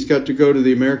movie. He's got to go to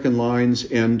the American lines,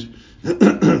 and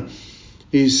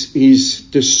he's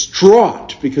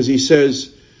distraught because he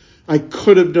says, I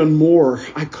could have done more.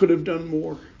 I could have done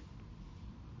more.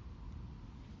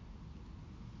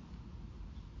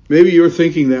 Maybe you're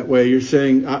thinking that way. You're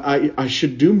saying, I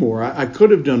should do more. I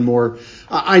could have done more.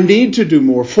 I need to do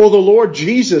more for the Lord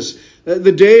Jesus.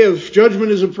 The day of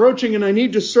judgment is approaching and I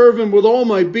need to serve Him with all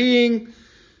my being.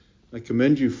 I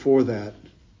commend you for that.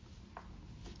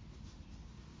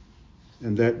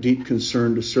 And that deep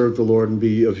concern to serve the Lord and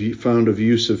be found of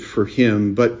use for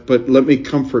Him. But let me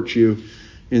comfort you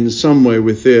in some way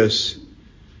with this.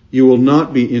 You will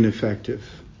not be ineffective.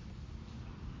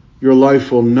 Your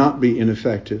life will not be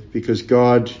ineffective because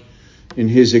God, in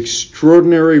His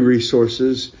extraordinary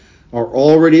resources, are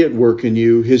already at work in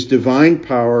you. His divine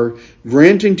power,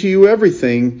 granting to you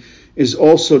everything, is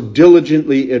also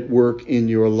diligently at work in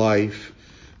your life.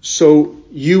 So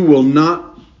you will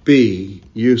not be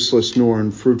useless nor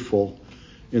unfruitful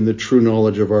in the true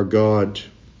knowledge of our God.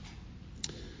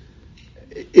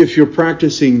 If you're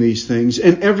practicing these things,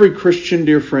 and every Christian,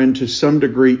 dear friend, to some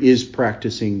degree is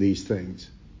practicing these things.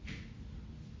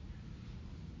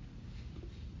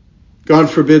 God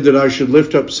forbid that I should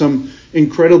lift up some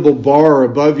incredible bar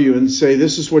above you and say,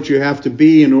 this is what you have to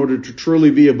be in order to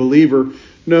truly be a believer.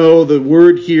 No, the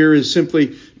word here is simply,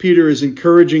 Peter is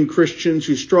encouraging Christians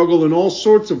who struggle in all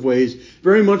sorts of ways,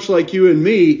 very much like you and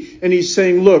me. And he's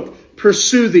saying, look,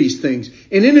 pursue these things.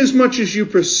 And inasmuch as you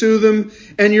pursue them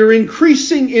and you're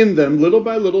increasing in them, little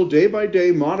by little, day by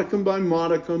day, modicum by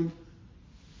modicum,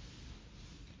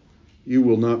 you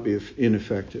will not be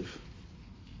ineffective.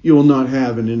 You will not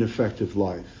have an ineffective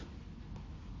life.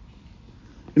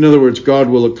 In other words, God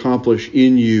will accomplish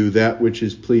in you that which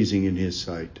is pleasing in His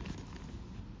sight.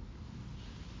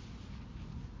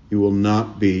 You will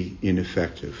not be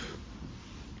ineffective.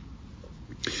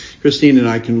 Christine and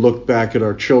I can look back at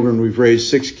our children. We've raised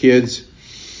 6 kids,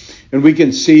 and we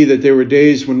can see that there were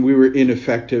days when we were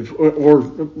ineffective, or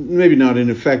maybe not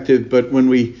ineffective, but when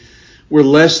we were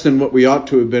less than what we ought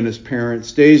to have been as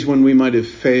parents. Days when we might have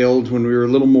failed, when we were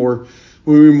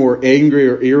more angry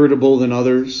or irritable than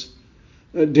others.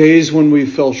 Days when we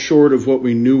fell short of what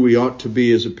we knew we ought to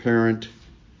be as a parent.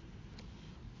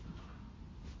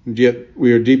 And yet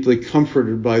we are deeply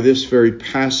comforted by this very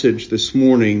passage this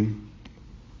morning.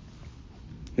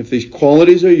 If these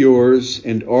qualities are yours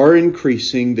and are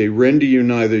increasing, they render you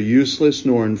neither useless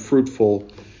nor unfruitful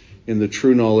in the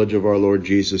true knowledge of our Lord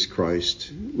Jesus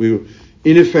Christ.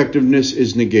 Ineffectiveness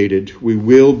is negated. We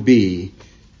will be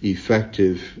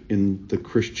effective in the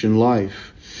Christian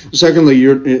life. Secondly,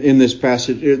 you're in this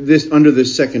passage, under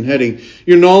this second heading,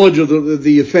 your knowledge of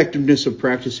the effectiveness of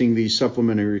practicing these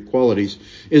supplementary qualities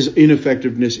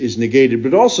ineffectiveness is negated.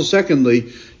 But also,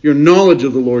 secondly, your knowledge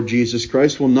of the Lord Jesus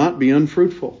Christ will not be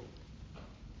unfruitful.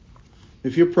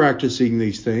 If you're practicing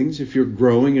these things, if you're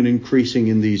growing and increasing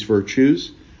in these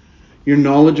virtues, your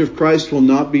knowledge of Christ will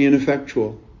not be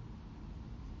ineffectual.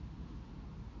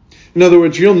 In other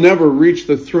words, you'll never reach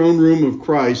the throne room of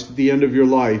Christ at the end of your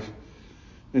life,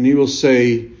 and He will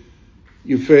say,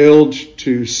 you failed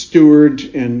to steward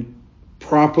and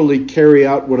properly carry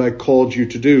out what I called you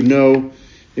to do. No,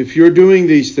 if you're doing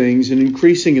these things and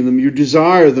increasing in them, you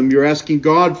desire them, you're asking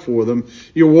God for them,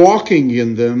 you're walking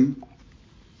in them,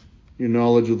 your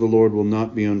knowledge of the Lord will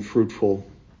not be unfruitful.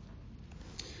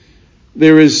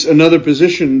 There is another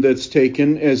position that's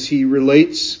taken as he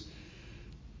relates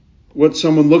what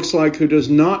someone looks like who does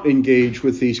not engage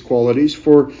with these qualities.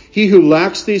 For he who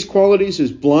lacks these qualities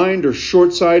is blind or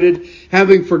short-sighted,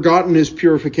 having forgotten his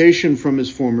purification from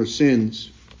his former sins.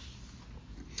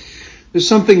 There's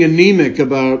something anemic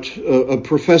about a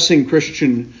professing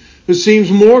Christian who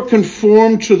seems more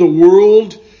conformed to the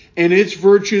world and its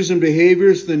virtues and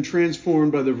behaviors than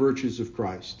transformed by the virtues of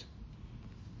Christ.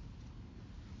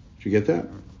 Did you get that?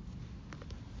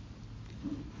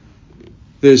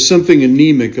 There's something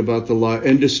anemic about the life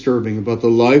and disturbing about the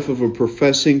life of a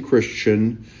professing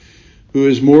Christian who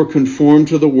is more conformed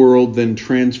to the world than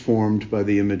transformed by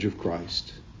the image of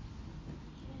Christ.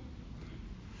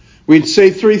 We'd say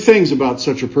three things about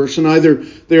such a person. Either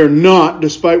they are not,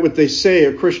 despite what they say,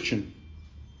 a Christian.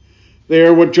 They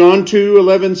are what John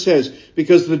 2:11 says,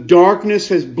 because the darkness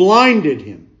has blinded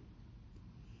him,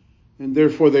 and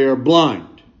therefore they are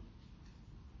blind.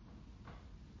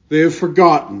 They have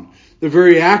forgotten. The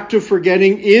very act of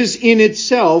forgetting is in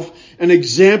itself an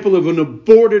example of an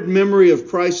aborted memory of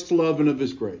Christ's love and of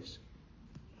his grace.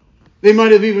 They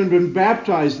might have even been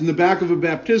baptized in the back of a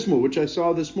baptismal, which I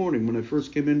saw this morning when I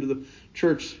first came into the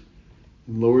church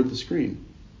and lowered the screen.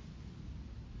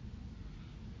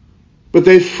 But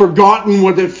they've forgotten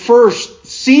what at first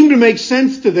seemed to make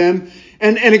sense to them,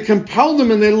 and it compelled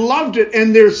them, and they loved it,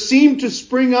 and there seemed to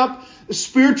spring up a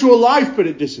spiritual life, but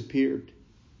it disappeared.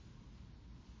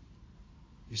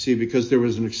 You see, because there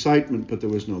was an excitement, but there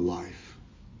was no life.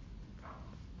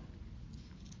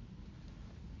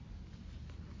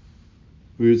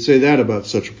 We would say that about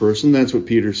such a person. That's what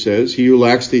Peter says. He who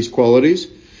lacks these qualities.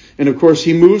 And of course,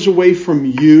 he moves away from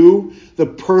you, the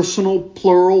personal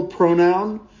plural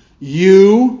pronoun,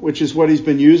 you, which is what he's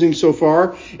been using so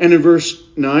far. And in verse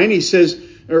 9, he says,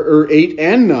 or 8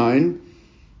 and 9,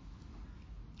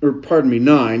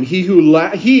 9, he who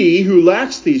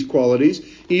lacks these qualities,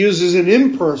 he uses an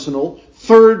impersonal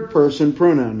third person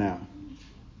pronoun now.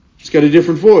 He's got a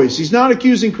different voice. He's not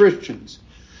accusing Christians.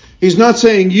 He's not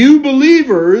saying, you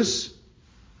believers,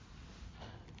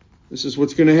 this is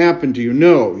what's going to happen to you.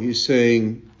 No, he's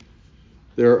saying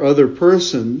there are other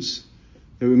persons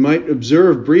that we might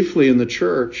observe briefly in the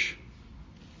church,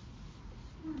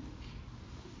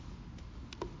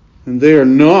 and they are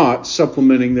not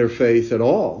supplementing their faith at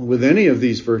all with any of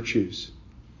these virtues.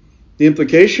 The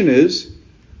implication is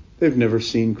they've never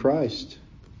seen Christ.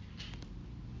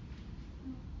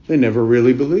 They never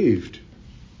really believed.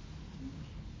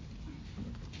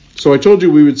 So I told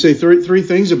you we would say three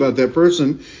things about that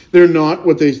person. They're not,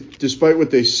 despite what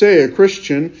they say, a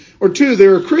Christian. Or two,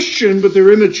 they're a Christian, but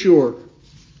they're immature.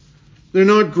 They're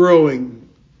not growing.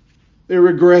 They're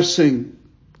regressing.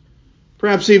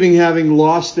 Perhaps even having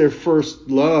lost their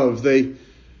first love.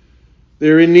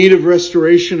 They're in need of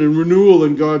restoration and renewal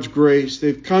in God's grace.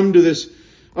 They've come to this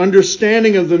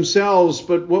understanding of themselves,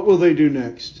 but what will they do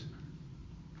next?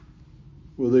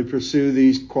 Will they pursue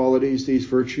these qualities, these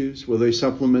virtues? Will they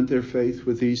supplement their faith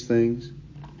with these things?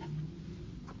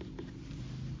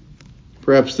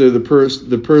 Perhaps they're the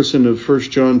person of 1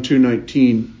 John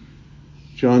 2:19.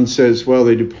 John says, well,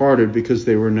 they departed because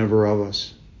they were never of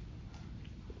us.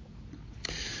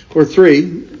 Or three,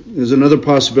 there's another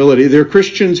possibility. They're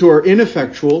Christians who are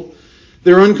ineffectual.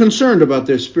 They're unconcerned about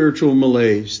their spiritual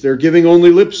malaise. They're giving only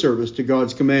lip service to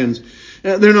God's commands.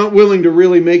 They're not willing to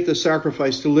really make the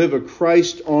sacrifice to live a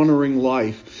Christ-honoring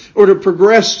life or to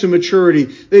progress to maturity.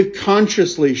 They've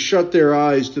consciously shut their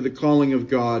eyes to the calling of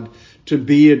God to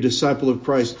be a disciple of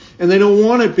Christ. And they don't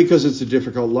want it because it's a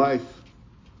difficult life.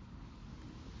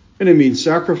 And it means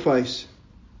sacrifice.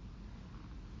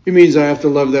 It means I have to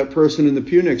love that person in the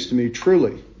pew next to me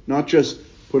truly. Not just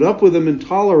put up with them and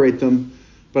tolerate them,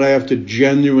 but I have to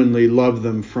genuinely love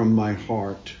them from my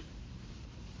heart.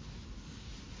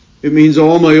 It means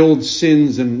all my old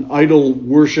sins and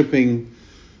idol-worshipping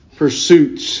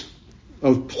pursuits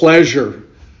of pleasure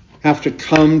have to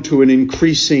come to an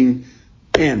increasing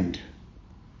end.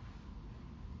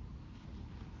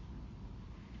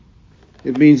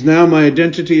 It means now my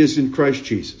identity is in Christ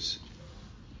Jesus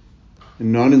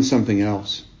and not in something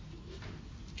else.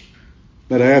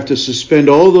 That I have to suspend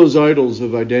all those idols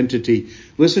of identity.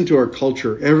 Listen to our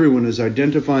culture. Everyone is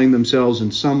identifying themselves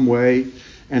in some way,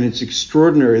 and it's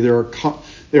extraordinary. There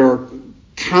are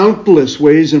countless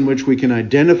ways in which we can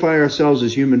identify ourselves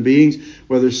as human beings,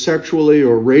 whether sexually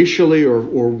or racially or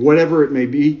whatever it may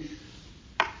be.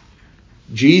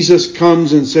 Jesus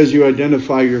comes and says, you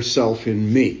identify yourself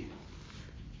in me.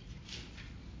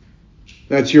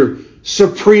 That's your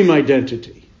supreme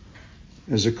identity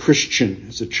as a Christian,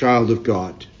 as a child of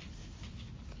God.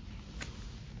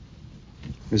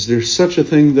 Is there such a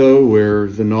thing, though, where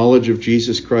the knowledge of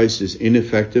Jesus Christ is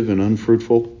ineffective and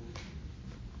unfruitful?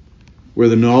 Where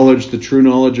the true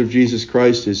knowledge of Jesus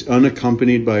Christ is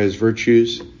unaccompanied by his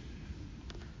virtues?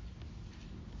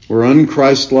 Where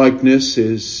unChristlikeness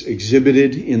is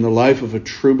exhibited in the life of a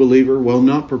true believer? Well,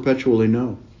 not perpetually,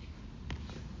 no.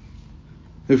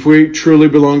 If we truly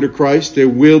belong to Christ, there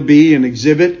will be an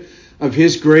exhibit of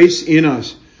his grace in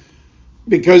us,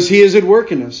 because he is at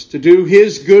work in us to do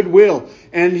his good will.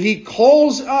 And he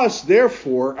calls us,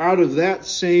 therefore, out of that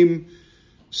same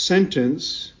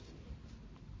sentence,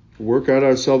 to work out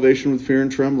our salvation with fear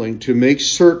and trembling, to make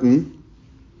certain,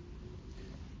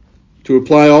 to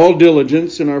apply all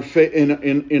diligence in our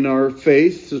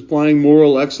faith, applying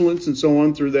moral excellence and so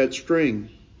on through that string.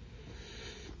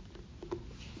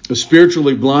 A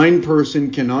spiritually blind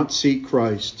person cannot seek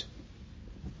Christ.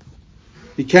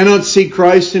 He cannot see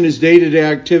Christ in his day-to-day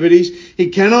activities. He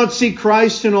cannot see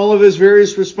Christ in all of his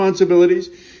various responsibilities.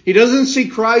 He doesn't see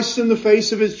Christ in the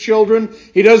face of his children.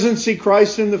 He doesn't see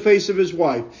Christ in the face of his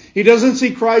wife. He doesn't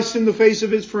see Christ in the face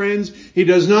of his friends. He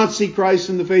does not see Christ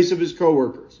in the face of his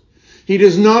coworkers. He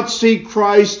does not see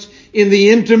Christ in the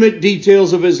intimate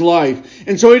details of his life.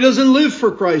 And so he doesn't live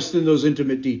for Christ in those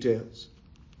intimate details.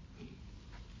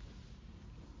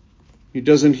 He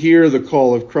doesn't hear the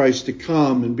call of Christ to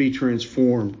come and be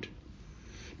transformed.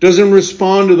 Doesn't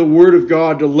respond to the Word of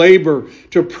God, to labor,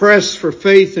 to press for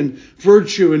faith and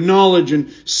virtue and knowledge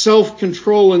and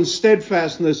self-control and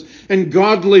steadfastness and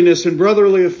godliness and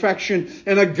brotherly affection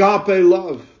and agape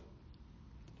love.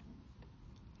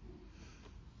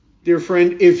 Dear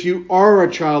friend, if you are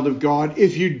a child of God,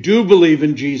 if you do believe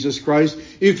in Jesus Christ,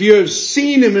 if you have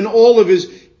seen him in all of his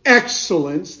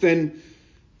excellence, then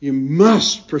you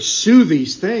must pursue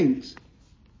these things.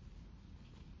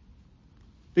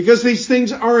 Because these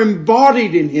things are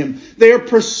embodied in him. They are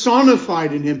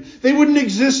personified in him. They wouldn't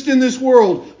exist in this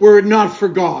world were it not for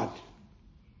God.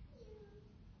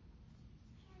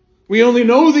 We only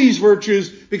know these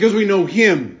virtues because we know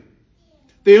him.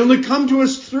 They only come to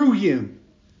us through him.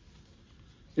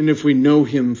 And if we know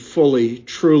him fully,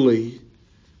 truly,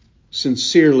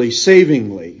 sincerely,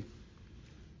 savingly,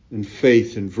 in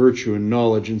faith and virtue and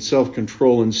knowledge and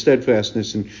self-control and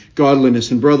steadfastness and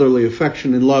godliness and brotherly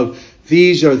affection and love,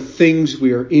 these are things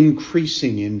we are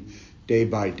increasing in day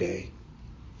by day.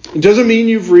 It doesn't mean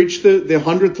you've reached the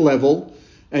 100th level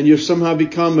and you've somehow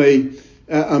become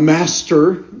a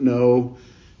master. No,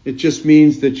 it just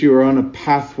means that you are on a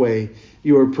pathway.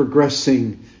 You are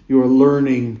progressing. You are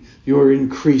learning. You are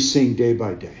increasing day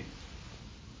by day.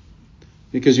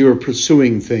 Because you are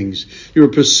pursuing things. You are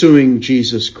pursuing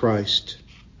Jesus Christ.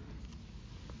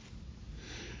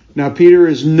 Now, Peter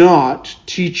is not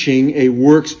teaching a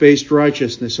works-based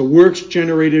righteousness, a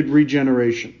works-generated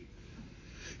regeneration.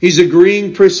 He's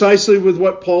agreeing precisely with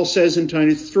what Paul says in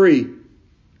Titus 3.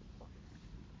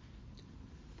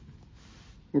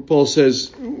 Where Paul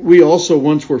says, we also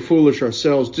once were foolish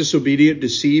ourselves, disobedient,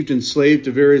 deceived, enslaved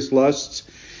to various lusts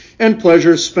and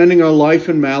pleasures, spending our life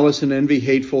in malice and envy,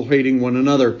 hateful, hating one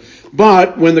another.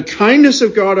 But when the kindness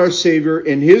of God our Savior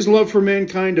and his love for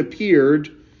mankind appeared,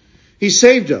 he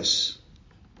saved us,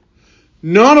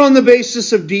 not on the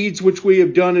basis of deeds which we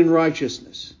have done in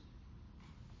righteousness,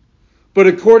 but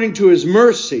according to his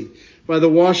mercy, by the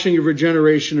washing of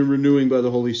regeneration and renewing by the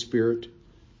Holy Spirit.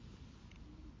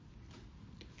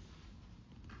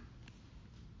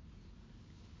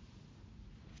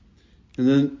 And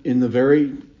then in the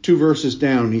very 2 verses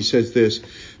down, he says this.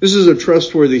 This is a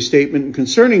trustworthy statement. And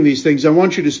concerning these things, I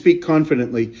want you to speak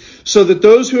confidently, so that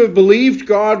those who have believed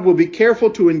God will be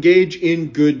careful to engage in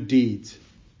good deeds.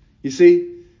 You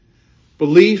see,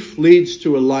 belief leads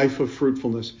to a life of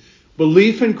fruitfulness.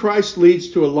 Belief in Christ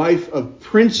leads to a life of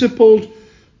principled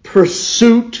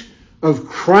pursuit of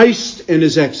Christ and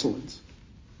his excellence.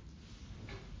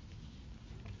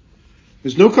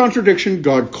 There's no contradiction.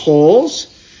 God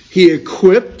calls, he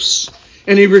equips,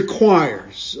 and he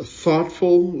requires a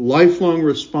thoughtful, lifelong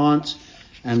response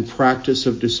and practice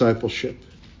of discipleship.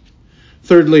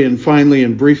 Thirdly and finally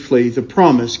and briefly, the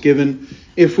promise given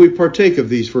if we partake of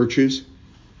these virtues.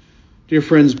 Dear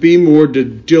friends, be more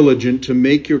diligent to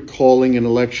make your calling and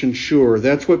election sure.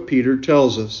 That's what Peter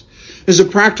tells us. As a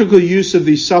practical use of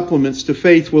these supplements to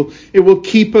faith, it will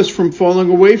keep us from falling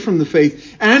away from the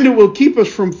faith, and it will keep us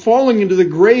from falling into the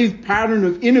grave pattern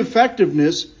of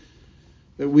ineffectiveness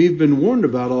that we've been warned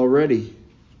about already.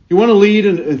 You want to lead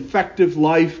an effective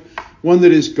life, one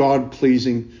that is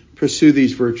God-pleasing, pursue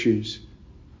these virtues.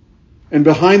 And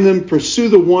behind them, pursue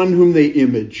the one whom they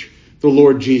image, the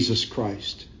Lord Jesus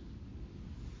Christ.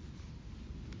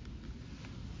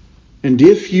 And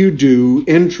if you do,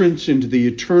 entrance into the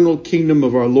eternal kingdom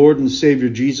of our Lord and Savior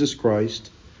Jesus Christ,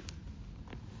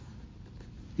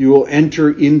 you will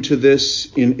enter into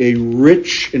this in a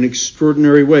rich and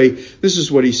extraordinary way. This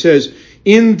is what he says.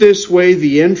 In this way,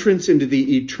 the entrance into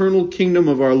the eternal kingdom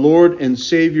of our Lord and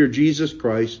Savior Jesus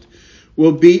Christ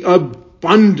will be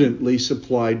abundantly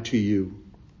supplied to you.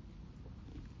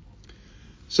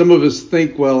 Some of us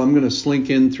think, well, I'm going to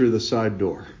slink in through the side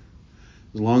door.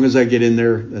 As long as I get in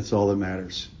there, that's all that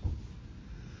matters.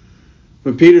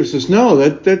 But Peter says, no,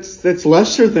 that's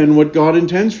lesser than what God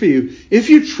intends for you. If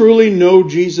you truly know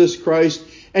Jesus Christ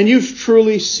and you've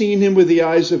truly seen him with the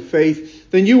eyes of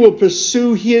faith, then you will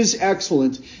pursue his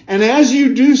excellence. And as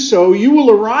you do so, you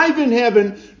will arrive in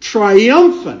heaven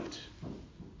triumphant.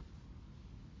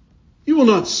 You will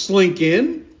not slink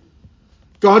in.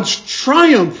 God's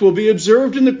triumph will be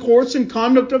observed in the course and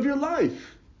conduct of your life.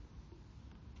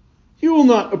 You will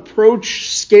not approach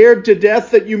scared to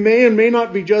death that you may and may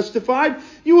not be justified.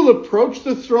 You will approach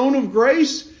the throne of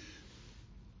grace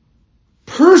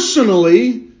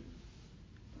personally,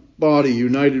 body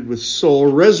united with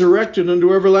soul, resurrected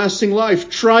unto everlasting life,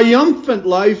 triumphant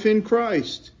life in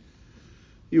Christ.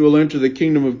 You will enter the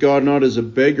kingdom of God not as a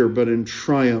beggar, but in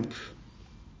triumph.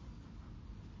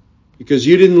 Because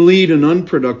you didn't lead an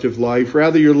unproductive life.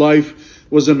 Rather, your life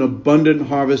was an abundant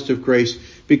harvest of grace.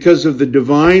 Because of the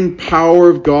divine power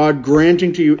of God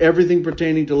granting to you everything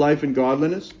pertaining to life and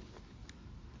godliness.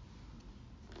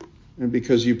 And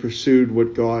because you pursued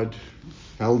what God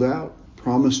held out,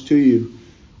 promised to you,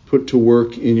 put to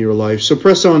work in your life. So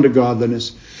press on to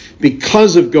godliness.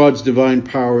 Because of God's divine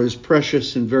power, his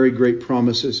precious and very great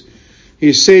promises. He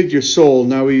has saved your soul.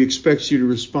 Now he expects you to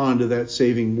respond to that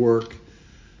saving work.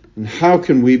 And how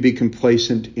can we be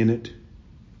complacent in it?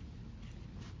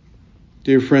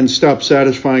 Dear friends, stop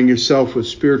satisfying yourself with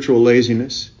spiritual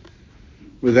laziness,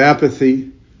 with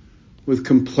apathy, with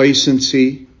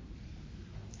complacency.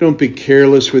 Don't be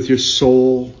careless with your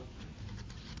soul.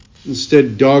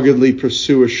 Instead, doggedly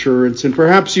pursue assurance. And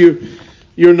perhaps you're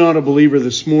not a believer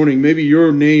this morning. Maybe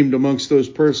you're named amongst those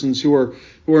persons who are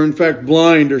in fact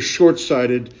blind or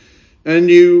short-sighted. And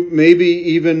you maybe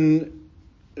even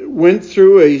went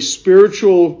through a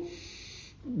spiritual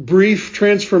brief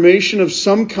transformation of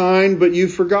some kind, but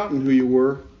you've forgotten who you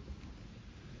were.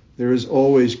 There is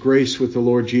always grace with the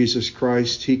Lord Jesus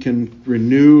Christ. He can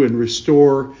renew and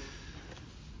restore,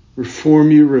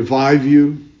 reform you, revive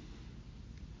you,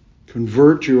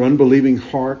 convert your unbelieving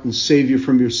heart and save you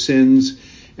from your sins.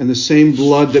 And the same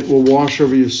blood that will wash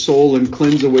over your soul and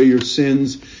cleanse away your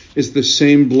sins is the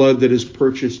same blood that has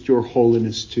purchased your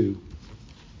holiness too.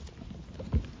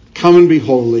 Come and be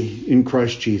holy in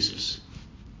Christ Jesus.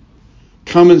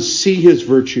 Come and see his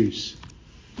virtues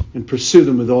and pursue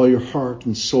them with all your heart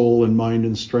and soul and mind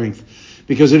and strength,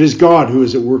 because it is God who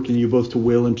is at work in you both to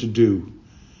will and to do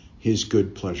his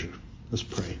good pleasure. Let's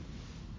pray.